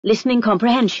Listening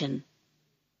comprehension.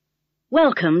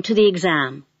 Welcome to the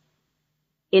exam.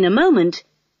 In a moment,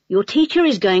 your teacher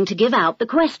is going to give out the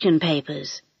question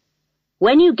papers.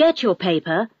 When you get your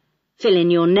paper, fill in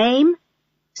your name,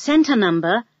 centre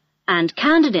number, and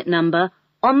candidate number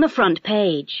on the front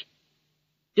page.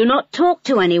 Do not talk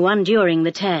to anyone during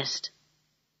the test.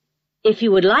 If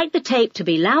you would like the tape to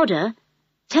be louder,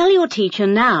 tell your teacher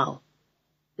now.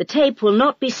 The tape will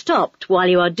not be stopped while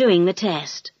you are doing the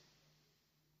test.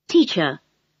 Teacher,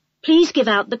 please give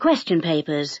out the question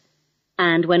papers,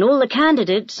 and when all the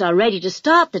candidates are ready to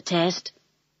start the test,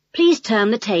 please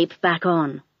turn the tape back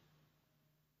on.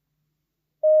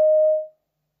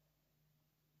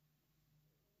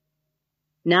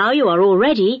 Now you are all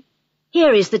ready,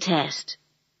 here is the test.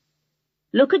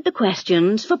 Look at the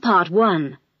questions for Part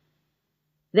 1.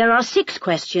 There are 6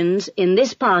 questions in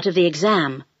this part of the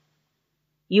exam.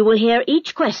 You will hear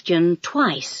each question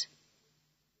twice.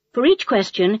 For each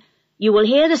question, you will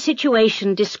hear the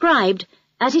situation described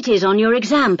as it is on your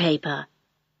exam paper.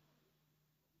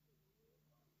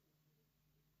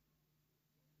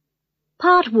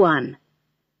 Part 1.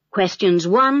 Questions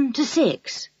 1 to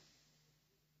 6.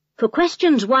 For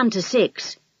questions 1 to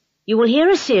 6, you will hear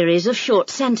a series of short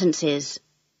sentences.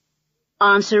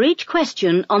 Answer each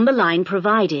question on the line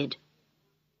provided.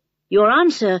 Your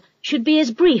answer should be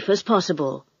as brief as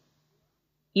possible.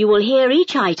 You will hear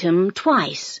each item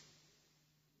twice.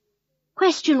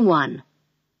 Question 1.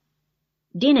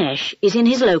 Dinesh is in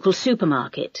his local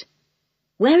supermarket.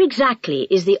 Where exactly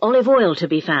is the olive oil to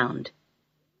be found?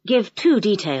 Give 2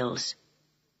 details.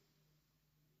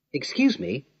 Excuse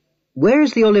me, where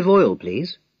is the olive oil,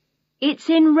 please? It's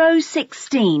in row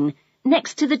 16,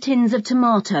 next to the tins of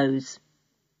tomatoes.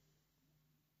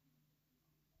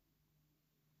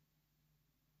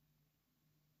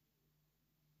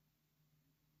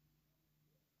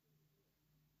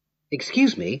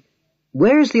 Excuse me,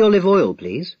 where is the olive oil,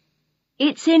 please?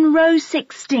 It's in row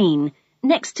 16,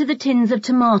 next to the tins of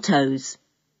tomatoes.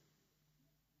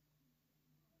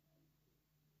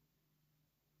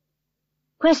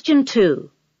 Question 2.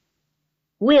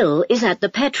 Will is at the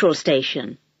petrol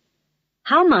station.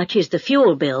 How much is the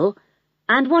fuel bill,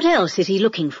 and what else is he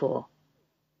looking for?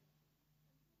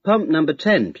 Pump number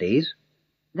 10, please.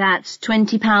 That's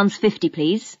 £20.50,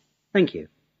 please. Thank you.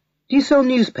 Do you sell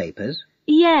newspapers?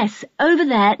 Yes, over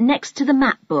there next to the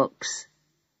map books.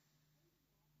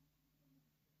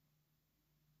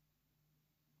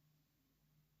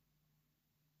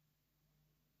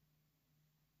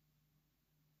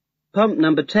 Pump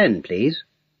number 10, please.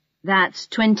 That's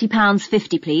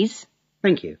 £20.50, please.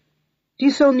 Thank you. Do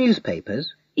you sell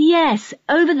newspapers? Yes,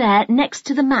 over there next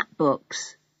to the map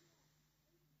books.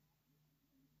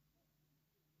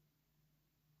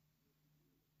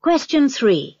 Question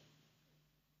 3.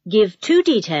 Give 2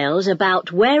 details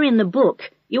about where in the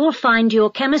book you will find your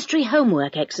chemistry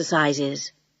homework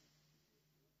exercises.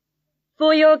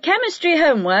 For your chemistry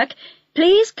homework,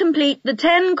 please complete the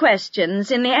 10 questions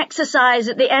in the exercise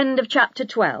at the end of Chapter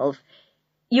 12.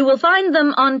 You will find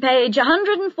them on page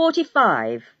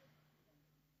 145.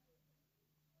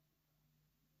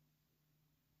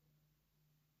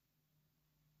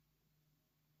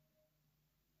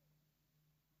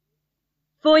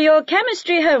 For your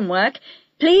chemistry homework,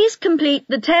 please complete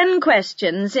the 10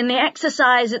 questions in the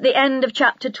exercise at the end of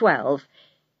Chapter 12.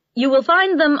 You will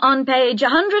find them on page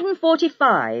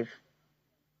 145.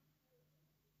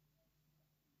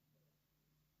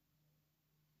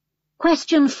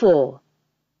 Question 4.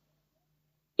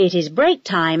 It is break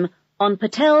time on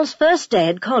Patel's first day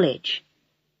at college.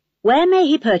 Where may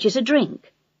he purchase a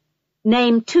drink?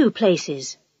 Name 2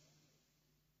 places.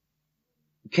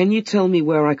 Can you tell me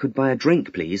where I could buy a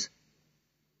drink, please?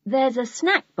 There's a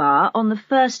snack bar on the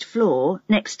first floor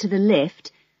next to the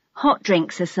lift. Hot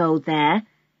drinks are sold there.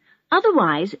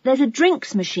 Otherwise, there's a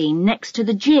drinks machine next to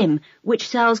the gym which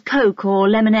sells Coke or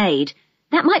lemonade.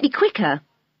 That might be quicker.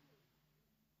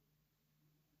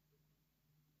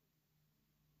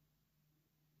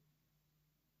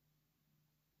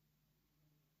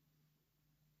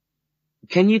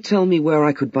 Can you tell me where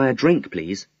I could buy a drink,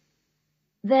 please?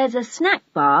 There's a snack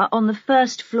bar on the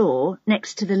first floor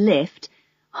next to the lift.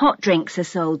 Hot drinks are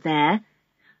sold there.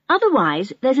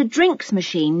 Otherwise, there's a drinks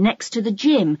machine next to the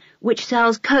gym which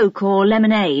sells Coke or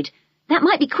lemonade. That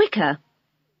might be quicker.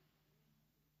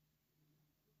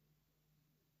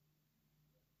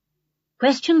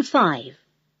 Question 5.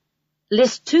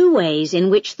 List 2 ways in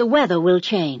which the weather will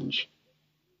change.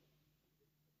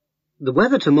 The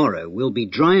weather tomorrow will be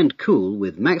dry and cool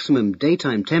with maximum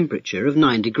daytime temperature of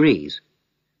 9 degrees.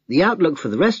 The outlook for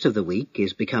the rest of the week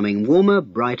is becoming warmer,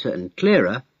 brighter and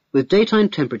clearer, with daytime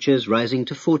temperatures rising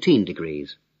to 14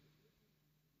 degrees.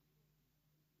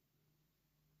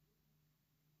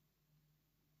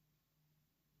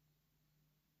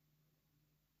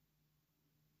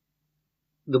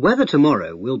 The weather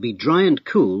tomorrow will be dry and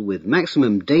cool with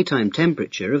maximum daytime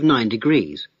temperature of 9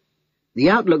 degrees. The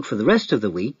outlook for the rest of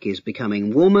the week is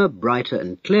becoming warmer, brighter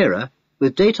and clearer,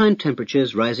 with daytime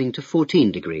temperatures rising to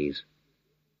 14 degrees.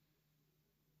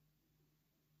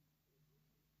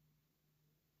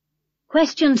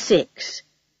 Question 6.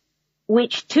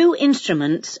 Which two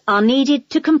instruments are needed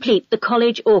to complete the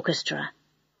college orchestra?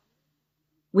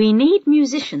 We need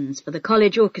musicians for the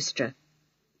college orchestra.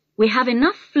 We have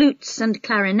enough flutes and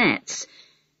clarinets,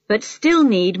 but still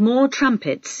need more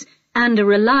trumpets and a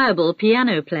reliable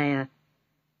piano player.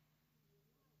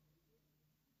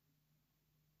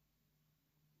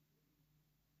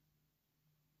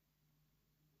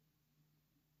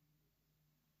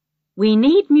 We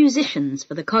need musicians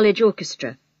for the college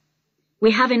orchestra.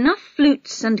 We have enough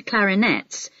flutes and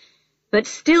clarinets, but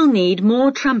still need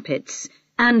more trumpets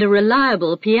and a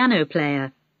reliable piano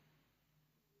player.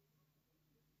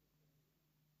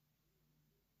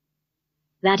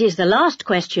 That is the last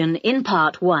question in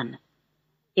part 1.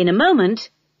 In a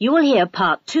moment, you will hear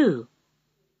part 2.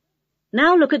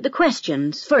 Now look at the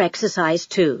questions for exercise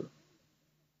 2.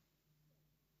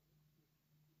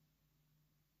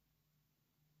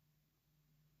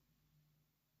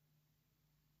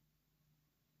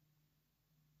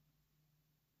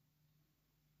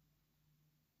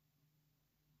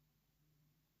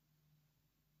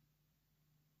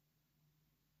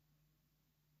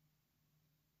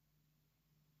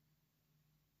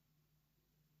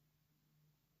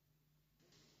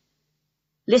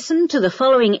 Listen to the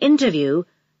following interview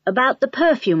about the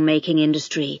perfume-making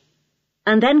industry,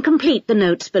 and then complete the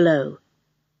notes below.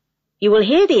 You will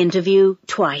hear the interview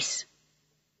twice.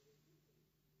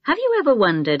 Have you ever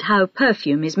wondered how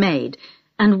perfume is made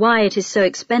and why it is so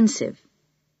expensive?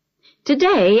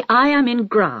 Today I am in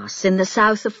Grasse in the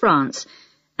south of France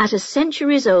at a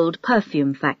centuries-old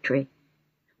perfume factory,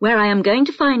 where I am going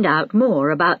to find out more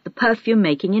about the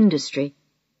perfume-making industry.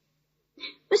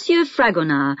 Monsieur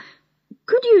Fragonard,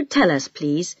 could you tell us,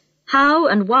 please, how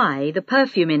and why the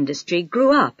perfume industry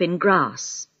grew up in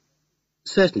Grasse?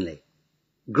 Certainly.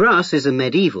 Grasse is a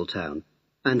medieval town,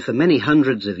 and for many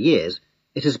hundreds of years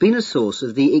it has been a source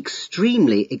of the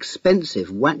extremely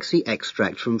expensive waxy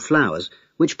extract from flowers,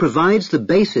 which provides the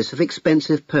basis of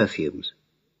expensive perfumes.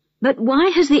 But why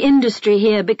has the industry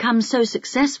here become so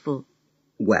successful?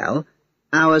 Well,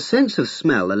 our sense of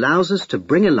smell allows us to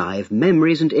bring alive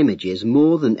memories and images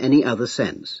more than any other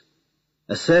sense.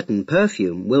 A certain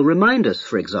perfume will remind us,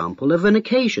 for example, of an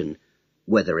occasion,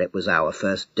 whether it was our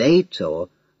first date or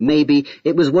maybe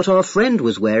it was what our friend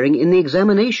was wearing in the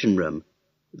examination room.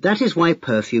 That is why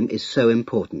perfume is so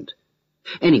important.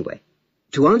 Anyway,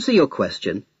 to answer your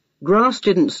question, Grasse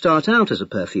didn't start out as a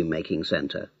perfume-making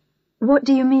centre. What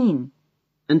do you mean?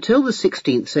 Until the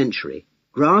 16th century,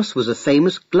 Grasse was a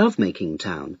famous glove-making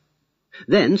town.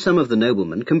 Then some of the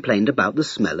noblemen complained about the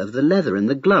smell of the leather in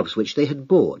the gloves which they had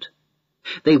bought.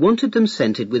 They wanted them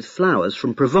scented with flowers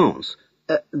from Provence.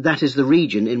 That is the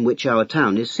region in which our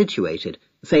town is situated,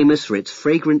 famous for its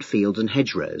fragrant fields and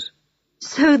hedgerows.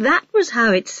 So that was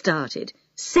how it started.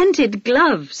 Scented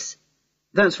gloves.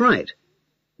 That's right.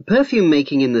 Perfume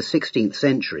making in the 16th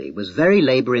century was very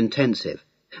labour-intensive.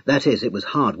 That is, it was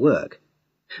hard work.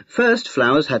 First,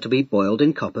 flowers had to be boiled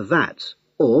in copper vats,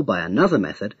 or, by another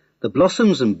method, the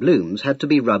blossoms and blooms had to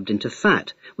be rubbed into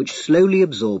fat, which slowly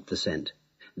absorbed the scent.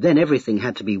 Then everything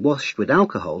had to be washed with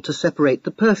alcohol to separate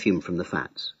the perfume from the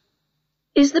fats.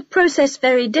 Is the process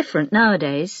very different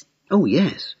nowadays? Oh,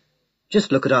 yes.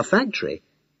 Just look at our factory.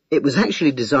 It was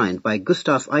actually designed by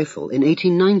Gustave Eiffel in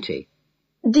 1890.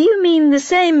 Do you mean the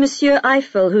same Monsieur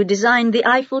Eiffel who designed the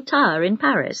Eiffel Tower in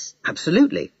Paris?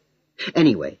 Absolutely.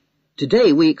 Anyway,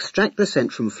 today we extract the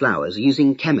scent from flowers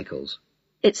using chemicals.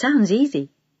 It sounds easy.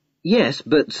 Yes,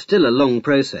 but still a long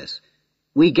process.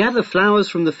 We gather flowers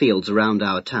from the fields around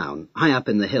our town, high up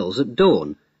in the hills, at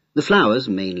dawn. The flowers,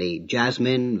 mainly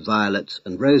jasmine, violets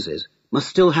and roses, must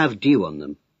still have dew on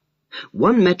them.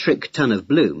 1 metric ton of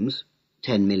blooms,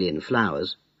 10 million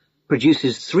flowers,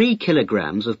 produces 3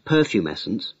 kilograms of perfume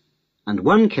essence, and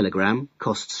 1 kilogram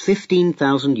costs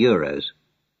 15,000 euros.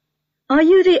 Are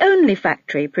you the only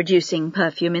factory producing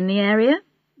perfume in the area?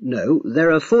 No,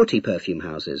 there are 40 perfume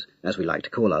houses, as we like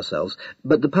to call ourselves,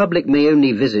 but the public may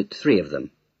only visit 3 of them.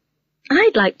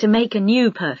 I'd like to make a new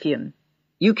perfume.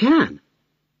 You can.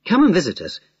 Come and visit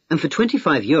us, and for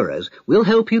 25 euros, we'll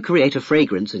help you create a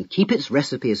fragrance and keep its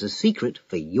recipe as a secret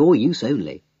for your use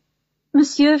only.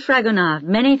 Monsieur Fragonard,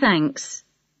 many thanks.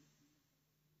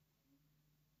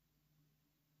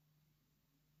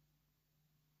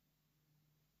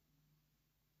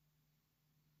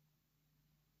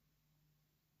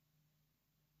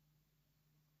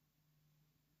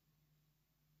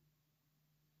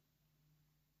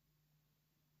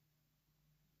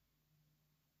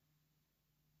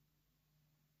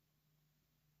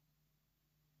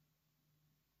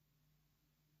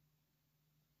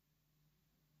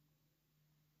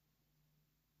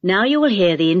 Now you will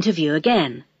hear the interview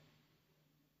again.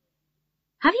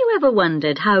 Have you ever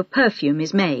wondered how perfume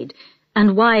is made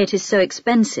and why it is so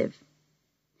expensive?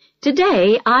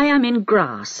 Today I am in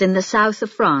Grasse in the south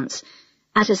of France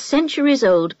at a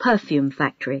centuries-old perfume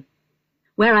factory,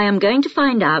 where I am going to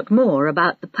find out more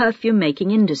about the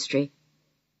perfume-making industry.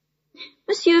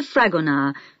 Monsieur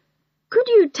Fragonard, could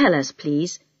you tell us,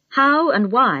 please, how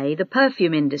and why the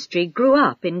perfume industry grew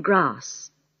up in Grasse?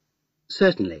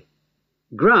 Certainly.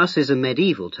 Grasse is a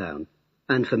medieval town,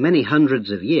 and for many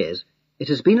hundreds of years it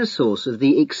has been a source of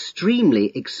the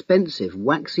extremely expensive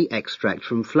waxy extract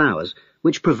from flowers,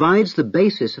 which provides the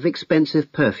basis of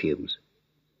expensive perfumes.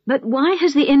 But why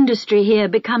has the industry here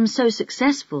become so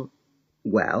successful?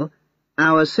 Well,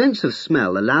 our sense of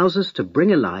smell allows us to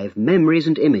bring alive memories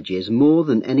and images more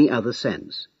than any other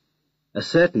sense. A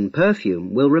certain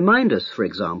perfume will remind us, for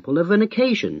example, of an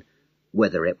occasion,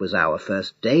 whether it was our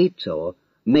first date or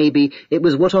maybe it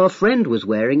was what our friend was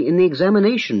wearing in the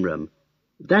examination room.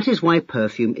 That is why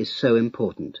perfume is so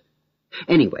important.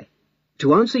 Anyway,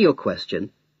 to answer your question,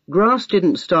 Grasse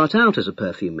didn't start out as a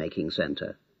perfume-making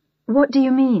centre. What do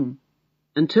you mean?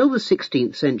 Until the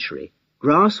 16th century,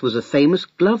 Grasse was a famous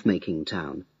glove-making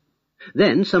town.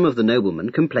 Then some of the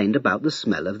noblemen complained about the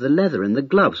smell of the leather in the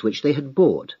gloves which they had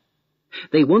bought.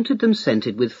 They wanted them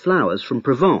scented with flowers from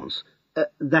Provence.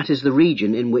 That is the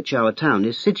region in which our town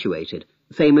is situated,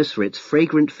 famous for its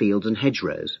fragrant fields and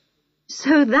hedgerows.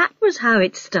 So that was how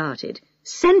it started.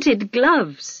 Scented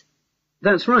gloves.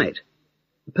 That's right.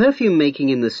 Perfume making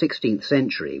in the 16th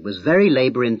century was very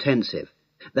labour-intensive.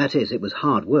 That is, it was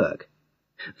hard work.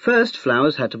 First,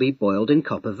 flowers had to be boiled in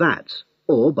copper vats,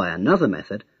 or, by another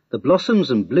method, the blossoms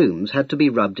and blooms had to be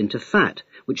rubbed into fat,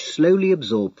 which slowly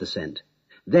absorbed the scent.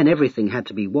 Then everything had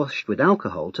to be washed with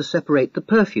alcohol to separate the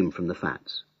perfume from the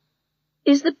fats.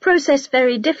 Is the process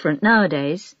very different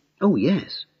nowadays? Oh,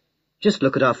 yes. Just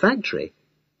look at our factory.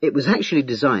 It was actually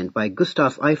designed by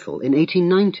Gustave Eiffel in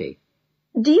 1890.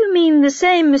 Do you mean the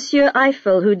same Monsieur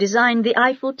Eiffel who designed the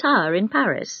Eiffel Tower in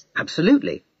Paris?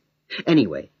 Absolutely.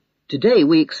 Anyway, today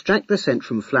we extract the scent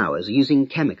from flowers using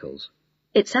chemicals.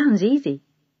 It sounds easy.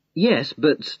 Yes,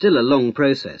 but still a long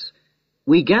process.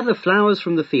 We gather flowers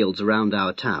from the fields around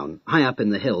our town, high up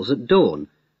in the hills, at dawn.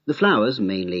 The flowers,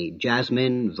 mainly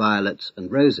jasmine, violets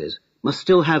and roses, must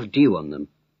still have dew on them.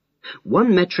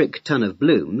 1 metric ton of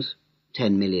blooms,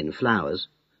 10 million flowers,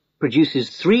 produces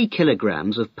 3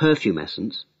 kilograms of perfume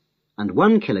essence, and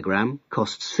 1 kilogram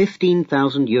costs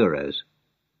 15,000 euros.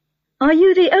 Are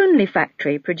you the only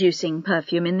factory producing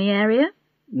perfume in the area?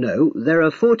 No, there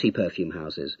are 40 perfume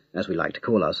houses, as we like to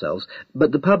call ourselves,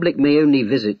 but the public may only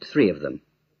visit 3 of them.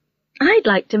 I'd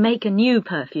like to make a new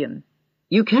perfume.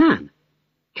 You can.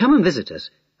 Come and visit us,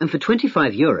 and for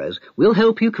 25 euros, we'll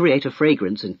help you create a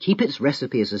fragrance and keep its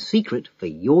recipe as a secret for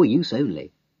your use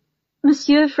only.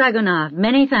 Monsieur Fragonard,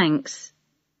 many thanks.